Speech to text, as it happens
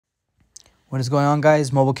What is going on,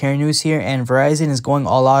 guys? Mobile Carrier News here, and Verizon is going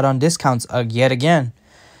all out on discounts yet again.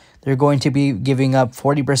 They're going to be giving up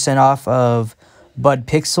 40% off of Bud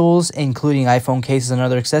Pixels, including iPhone cases and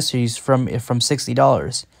other accessories from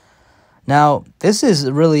 $60. Now, this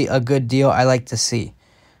is really a good deal I like to see,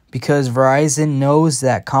 because Verizon knows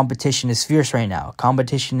that competition is fierce right now.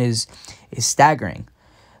 Competition is staggering.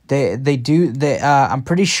 I'm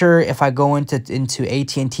pretty sure if I go into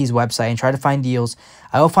At&T's website and try to find deals,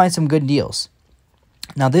 I will find some good deals.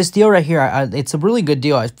 Now, this deal right here, it's a really good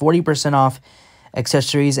deal. It's 40% off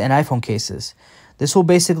accessories and iPhone cases. This will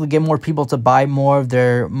basically get more people to buy more of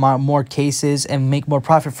their more cases and make more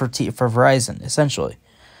profit for Verizon, essentially.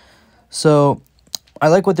 So, I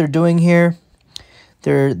like what they're doing here.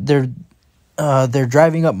 They're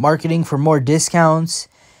driving up marketing for more discounts.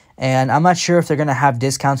 And I'm not sure if they're going to have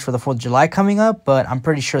discounts for the 4th of July coming up, but I'm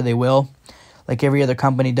pretty sure they will. Like every other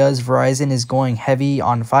company does, Verizon is going heavy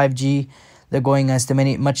on 5G. They're going as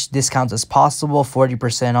much discounts as possible,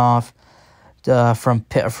 40% off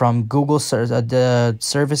from Google the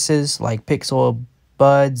services like Pixel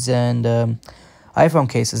Buds and iPhone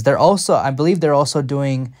cases. I believe they're also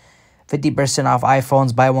doing 50% off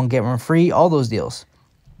iPhones, buy one, get one free, all those deals.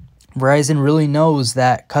 Verizon really knows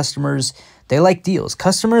that customers, they like deals.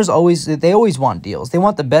 Customers always want deals. They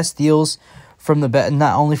want the best deals from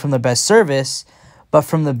not only from the best service, but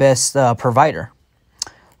from the best provider.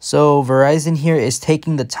 So Verizon here is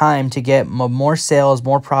taking the time to get more sales,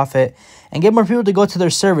 more profit, and get more people to go to their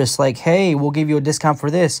service. Like, hey, we'll give you a discount for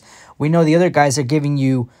this. We know the other guys are giving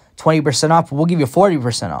you 20% off. We'll give you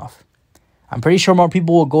 40% off. I'm pretty sure more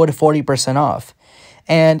people will go to 40% off.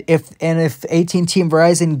 And if AT&T and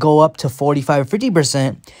Verizon go up to 45 or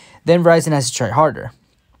 50%, then Verizon has to try harder.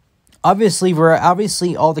 Obviously,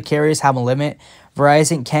 all the carriers have a limit.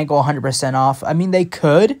 Verizon can't go 100% off. I mean, they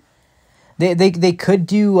could. They could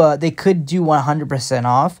do 100%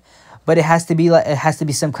 off, but it has to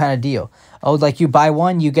be some kind of deal. Oh, like you buy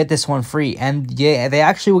one, you get this one free, and yeah, they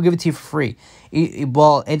actually will give it to you for free.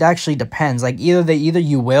 Well, it actually depends. Like either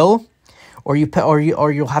you will, or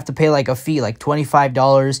you'll have to pay like a fee, like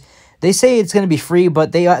 $25. They say it's gonna be free,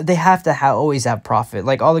 but they have to always have profit.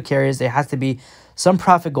 Like all the carriers, there has to be some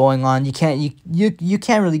profit going on. You can't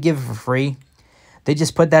really give it for free. They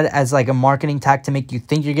just put that as like a marketing tactic to make you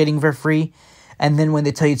think you're getting for free, and then when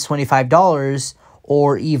they tell you it's $25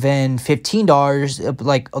 or even $15,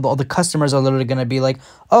 like all the customers are literally gonna be like,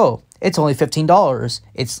 oh, it's only $15.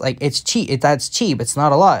 It's like it's cheap. That's cheap. It's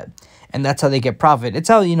not a lot. And that's how they get profit. It's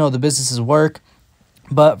how, the businesses work.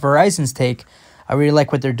 But Verizon's take, I really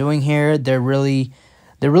like what they're doing here. They're really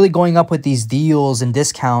going up with these deals and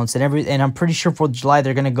discounts and I'm pretty sure for July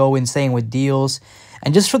they're gonna go insane with deals.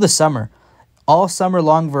 And just for the summer, all summer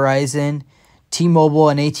long, Verizon, T-Mobile,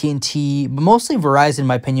 and AT&T, but mostly Verizon, in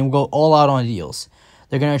my opinion, will go all out on deals.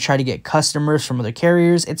 They're gonna try to get customers from other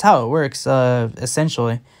carriers. It's how it works.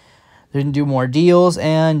 Essentially, they're gonna do more deals,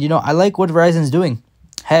 and I like what Verizon's doing.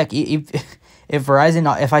 Heck, if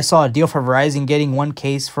I saw a deal for Verizon getting one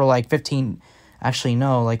case for like 15, actually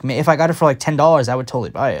no, like if I got it for like $10, I would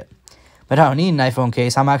totally buy it. But I don't need an iPhone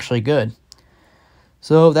case. I'm actually good.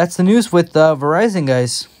 So that's the news with Verizon,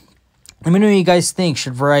 guys. Let me know what you guys think.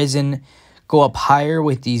 Should Verizon go up higher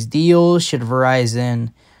with these deals? Should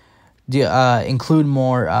Verizon include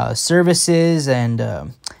more services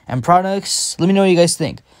and products? Let me know what you guys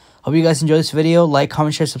think. Hope you guys enjoyed this video. Like,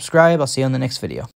 comment, share, subscribe. I'll see you on the next video.